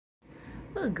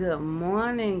Well, good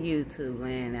morning, YouTube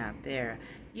land out there.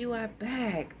 You are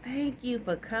back. Thank you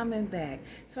for coming back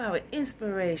to our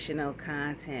inspirational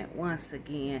content once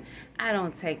again. I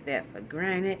don't take that for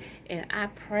granted, and I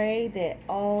pray that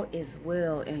all is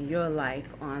well in your life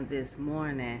on this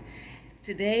morning.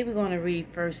 Today we're going to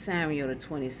read 1 Samuel, the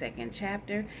 22nd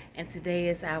chapter, and today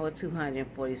is our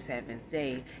 247th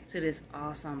day to this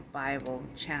awesome Bible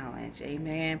challenge.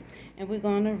 Amen. And we're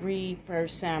going to read 1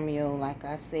 Samuel, like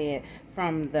I said,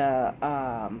 from the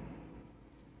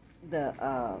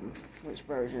which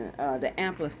version? The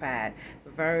Amplified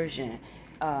version.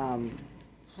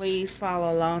 Please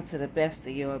follow along to the best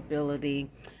of your ability.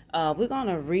 We're going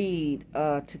to read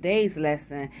today's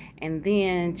lesson, and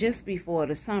then just before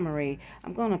the summary,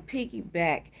 I'm going to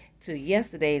piggyback to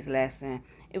yesterday's lesson.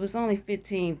 It was only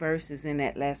 15 verses in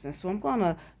that lesson, so I'm going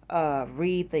to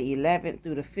read the 11th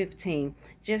through the 15th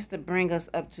just to bring us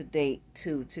up to date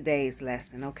to today's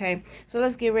lesson, okay? So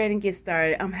let's get ready and get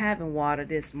started. I'm having water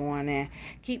this morning.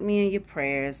 Keep me in your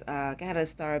prayers. Got to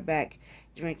start back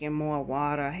drinking more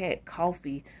water. I had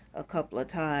coffee a couple of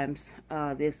times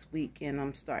this week, and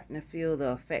I'm starting to feel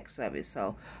the effects of it,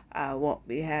 so I won't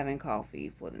be having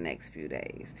coffee for the next few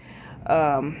days.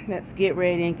 Let's get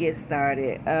ready and get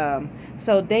started.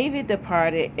 So David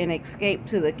departed and escaped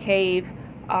to the cave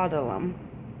Adullam,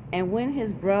 and when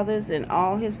his brothers and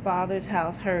all his father's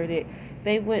house heard it,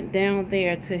 they went down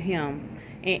there to him,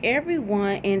 and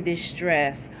everyone in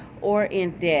distress or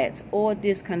in debt or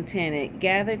discontented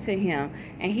gathered to him,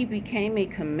 and he became a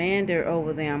commander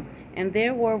over them. And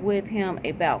there were with him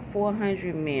about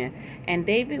 400 men. And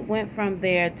David went from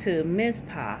there to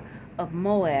Mizpah of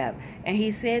Moab, and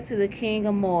he said to the king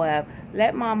of Moab,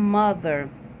 let my mother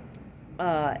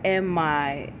of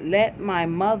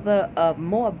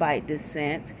Moabite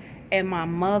descent and my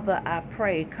mother, I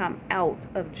pray, come out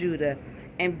of Judah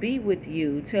and be with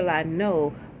you till I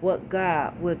know what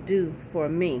God will do for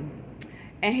me.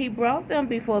 And he brought them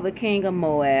before the king of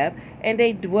Moab, and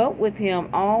they dwelt with him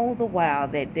all the while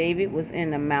that David was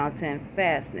in the mountain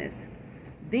fastness.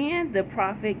 Then the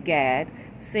prophet Gad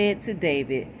said to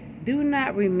David, do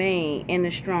not remain in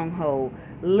the stronghold.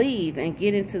 Leave and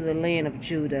get into the land of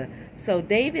Judah. So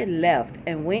David left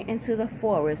and went into the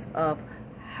forest of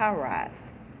Harath.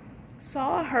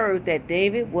 Saul heard that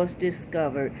David was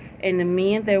discovered, and the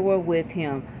men that were with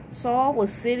him. Saul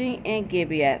was sitting in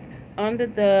Gibeath under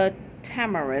the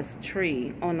tamarisk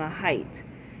tree on a height,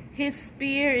 his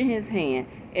spear in his hand,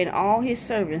 and all his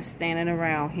servants standing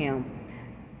around him.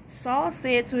 Saul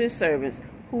said to his servants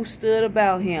who stood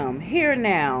about him, hear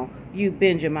now, you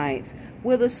Benjamites,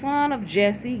 will the son of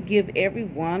Jesse give every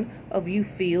one of you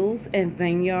fields and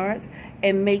vineyards,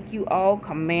 and make you all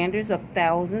commanders of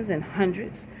thousands and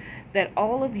hundreds? That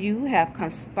all of you have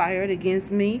conspired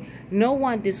against me. No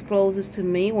one discloses to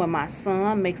me when my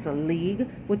son makes a league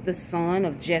with the son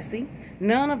of Jesse.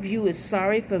 None of you is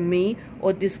sorry for me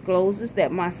or discloses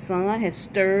that my son has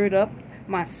stirred up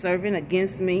my servant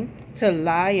against me to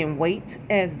lie in wait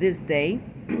as this day.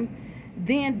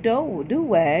 Then Doeg,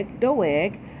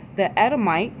 the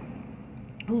Edomite,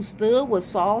 who stood with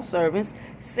Saul's servants,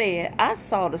 said, I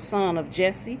saw the son of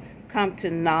Jesse come to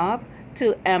Nob,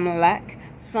 to Ahimlech,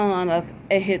 son of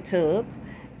Ahitub,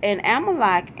 and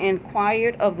Ahimlech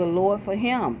inquired of the Lord for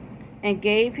him, and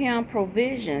gave him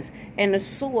provisions and the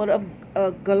sword of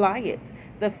Goliath,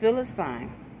 the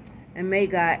Philistine. And may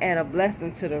God add a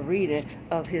blessing to the reading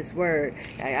of his word.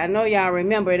 I know y'all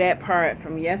remember that part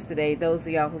from yesterday, those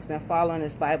of y'all who's been following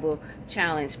this Bible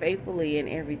challenge faithfully and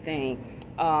everything.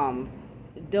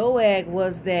 Doeg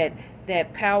was that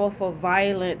powerful,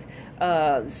 violent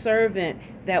servant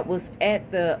that was at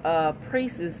the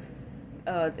priest's,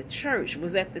 the church,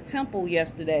 was at the temple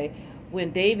yesterday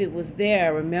when David was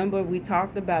there. Remember, we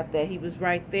talked about that. He was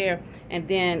right there. And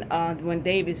then when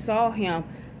David saw him,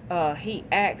 he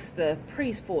asked the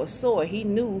priest for a sword. He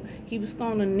knew he was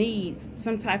going to need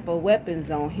some type of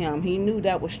weapons on him. He knew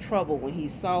that was trouble when he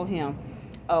saw him.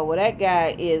 Well, that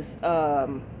guy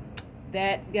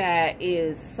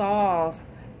is Saul's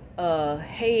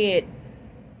head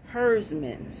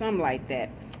herdsman, something like that.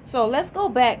 So let's go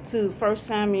back to 1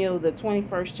 Samuel, the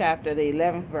 21st chapter, the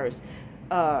 11th verse.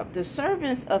 The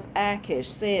servants of Achish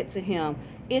said to him,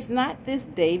 is not this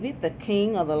David, the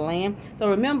king of the land? So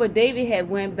remember, David had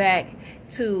went back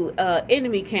to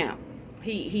enemy camp.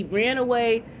 He ran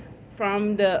away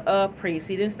from the priest.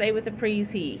 He didn't stay with the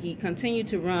priest. He continued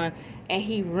to run, and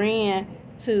he ran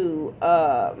to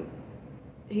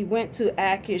he went to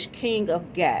Achish, king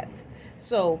of Gath.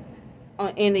 So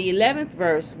in the 11th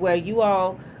verse, where you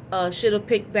all should have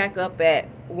picked back up at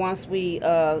once we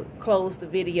closed the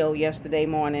video yesterday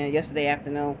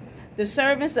afternoon, the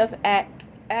servants of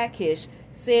Achish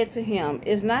said to him,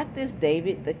 Is not this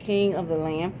David, the king of the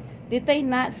land? Did they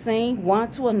not sing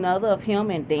one to another of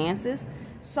him in dances?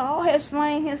 Saul had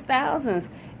slain his thousands,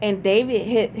 and David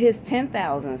hit his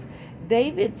 10,000s.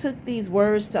 David took these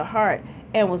words to heart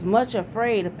and was much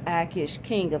afraid of Achish,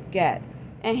 king of Gath.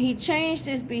 And he changed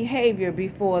his behavior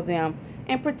before them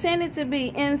and pretended to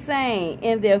be insane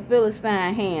in their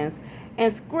Philistine hands,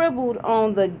 and scribbled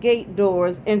on the gate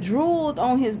doors and drooled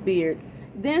on his beard.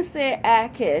 Then said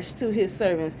Achish to his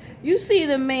servants, You see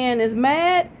the man is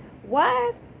mad?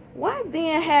 Why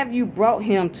then have you brought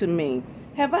him to me?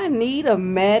 Have I need of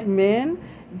madmen?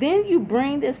 Then you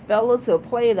bring this fellow to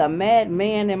play the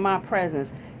madman in my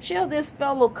presence. Shall this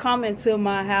fellow come into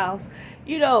my house?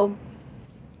 You know,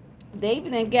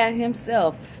 David done got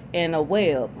himself in a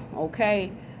web,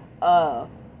 okay?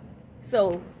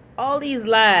 So all these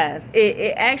lies,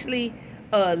 it actually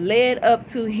led up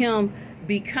to him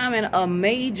becoming a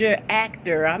major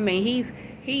actor. I mean,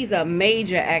 he's a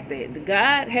major actor.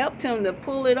 God helped him to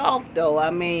pull it off, though.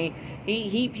 I mean,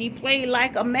 he played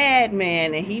like a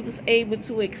madman, and he was able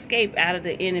to escape out of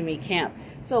the enemy camp.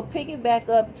 So picking back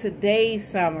up today's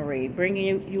summary,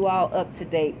 bringing you all up to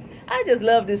date. I just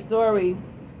love this story.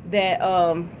 That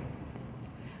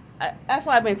that's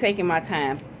why I've been taking my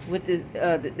time with this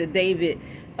the David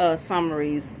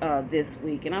summaries this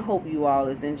week, and I hope you all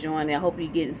is enjoying it. I hope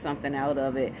you're getting something out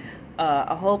of it.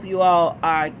 I hope you all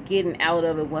are getting out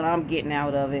of it what I'm getting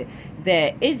out of it,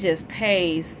 that it just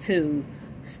pays to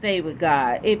stay with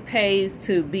God. It pays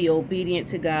to be obedient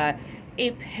to God.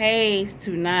 It pays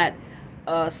to not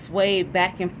sway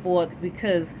back and forth,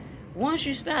 because once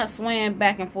you start swaying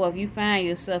back and forth, you find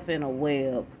yourself in a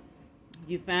web.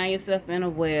 You find yourself in a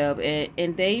web.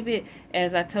 And David,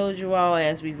 as I told you all,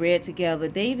 as we read together,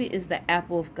 David is the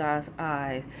apple of God's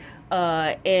eye.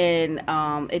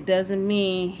 It doesn't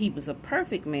mean he was a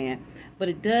perfect man, but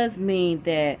it does mean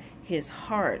that his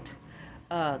heart,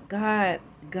 God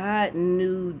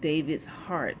knew David's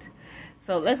heart.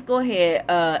 So let's go ahead.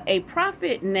 A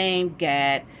prophet named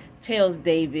Gad tells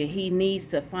David he needs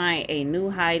to find a new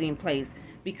hiding place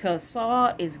because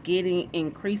Saul is getting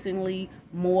increasingly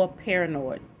more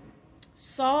paranoid.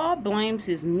 Saul blames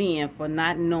his men for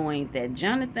not knowing that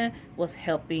Jonathan was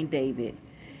helping David.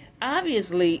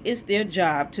 Obviously, it's their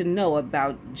job to know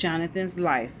about Jonathan's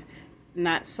life,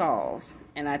 not Saul's.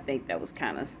 And I think that was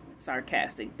kind of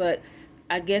sarcastic, but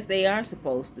I guess they are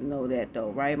supposed to know that, though,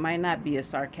 right? It might not be a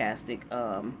sarcastic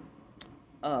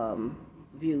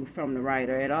view from the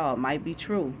writer at all. It might be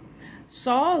true.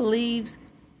 Saul learns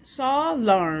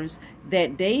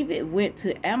that David went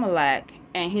to Ahimlech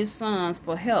and his sons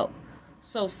for help,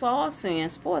 so Saul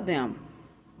sends for them.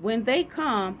 When they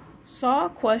come, Saul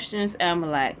questions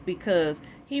Ahimlech because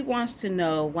he wants to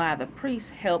know why the priests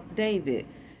helped David.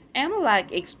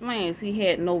 Ahimlech explains he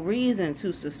had no reason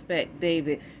to suspect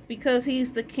David because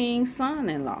he's the king's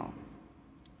son-in-law.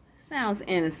 Sounds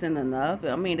innocent enough.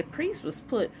 I mean, the priest was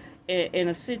put in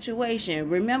a situation.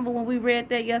 Remember when we read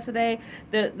that yesterday?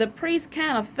 The priest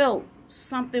kind of felt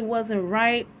something wasn't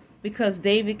right because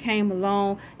David came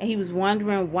along, and he was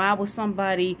wondering why was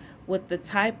somebody with the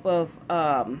type of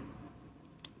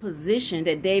position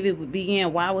that David would be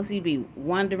in, why was he be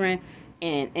wandering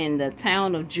in the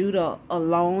town of Judah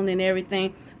alone and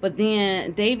everything. But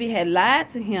then David had lied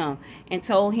to him and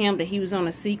told him that he was on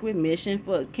a secret mission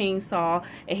for King Saul.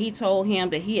 And he told him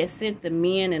that he had sent the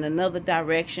men in another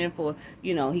direction for,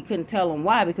 he couldn't tell him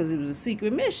why because it was a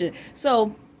secret mission.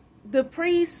 So the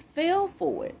priest fell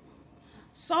for it.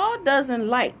 Saul doesn't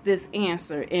like this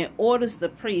answer and orders the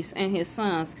priest and his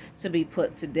sons to be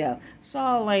put to death.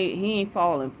 Saul he ain't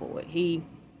falling for it. He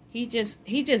just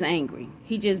angry.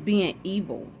 He just being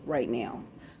evil right now.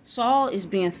 Saul is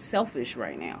being selfish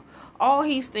right now. All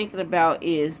he's thinking about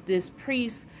is this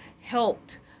priest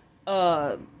helped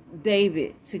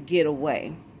David to get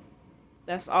away.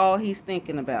 That's all he's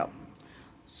thinking about.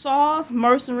 Saul's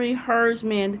mercenary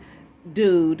herdsman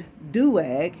dude,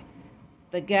 Doeg,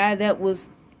 the guy that was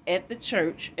at the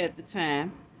church at the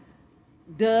time,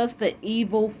 does the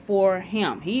evil for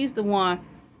him. He's the one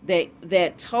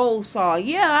that told Saul,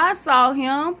 yeah, I saw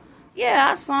him. Yeah,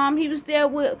 I saw him. He was there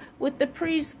with the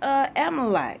priest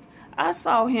Ahimlech. I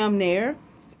saw him there.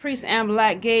 Priest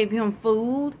Ahimlech gave him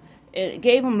food. It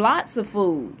gave him lots of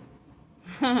food.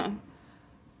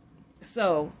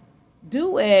 So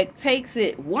Doeg takes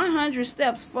it 100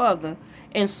 steps further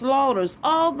and slaughters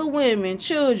all the women,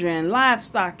 children,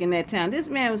 livestock in that town. This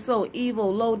man was so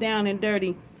evil, low down and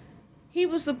dirty. He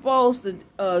was supposed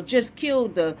to just kill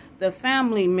the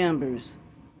family members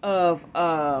of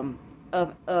Ahimlech.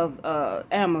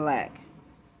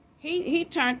 He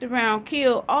turned around,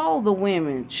 killed all the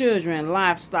women, children,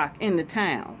 livestock in the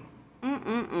town.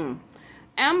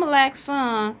 Ahimlech's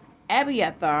son,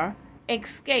 Abiathar,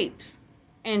 escapes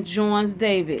and joins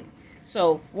David.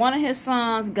 So one of his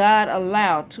sons God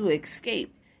allowed to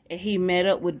escape, and he met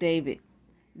up with David.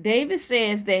 David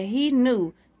says that he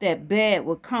knew that bad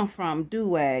would come from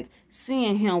Doeg,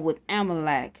 seeing him with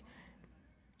Ahimlech,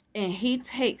 and he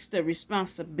takes the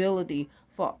responsibility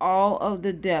for all of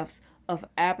the deaths of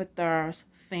Abiathar's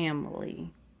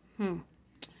family.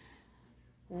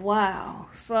 Wow,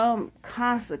 some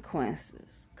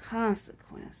consequences.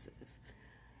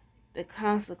 The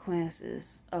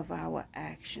consequences of our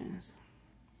actions.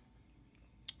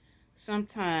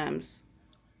 Sometimes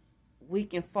we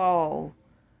can fall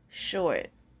short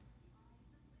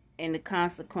and the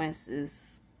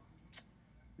consequences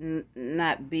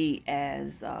not be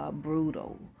as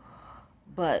brutal.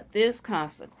 But this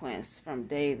consequence from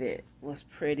David was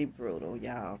pretty brutal,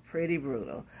 y'all. Pretty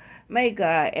brutal. May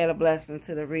God add a blessing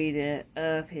to the reading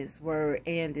of his word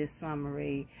and this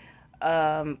summary.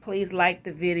 Please like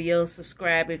the video,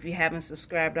 subscribe if you haven't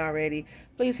subscribed already.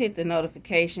 Please hit the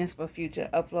notifications for future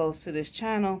uploads to this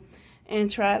channel. And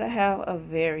try to have a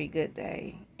very good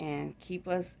day. And keep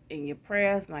us in your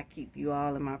prayers. And I keep you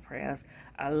all in my prayers.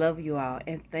 I love you all.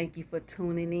 And thank you for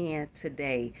tuning in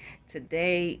today.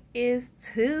 Today is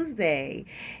Tuesday.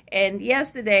 And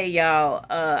yesterday, y'all,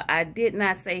 I did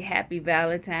not say Happy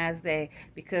Valentine's Day.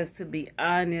 Because to be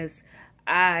honest,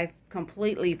 I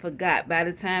completely forgot. By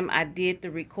the time I did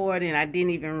the recording, I didn't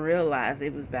even realize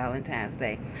it was Valentine's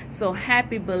Day. So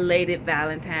happy belated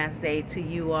Valentine's Day to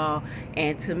you all.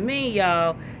 And to me,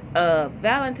 y'all,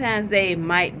 Valentine's Day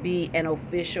might be an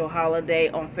official holiday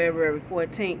on February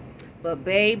 14th. But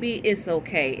baby, it's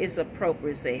okay. It's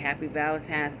appropriate to say Happy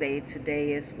Valentine's Day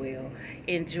today as well.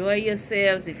 Enjoy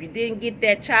yourselves. If you didn't get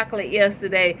that chocolate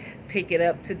yesterday, pick it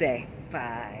up today.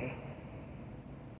 Bye.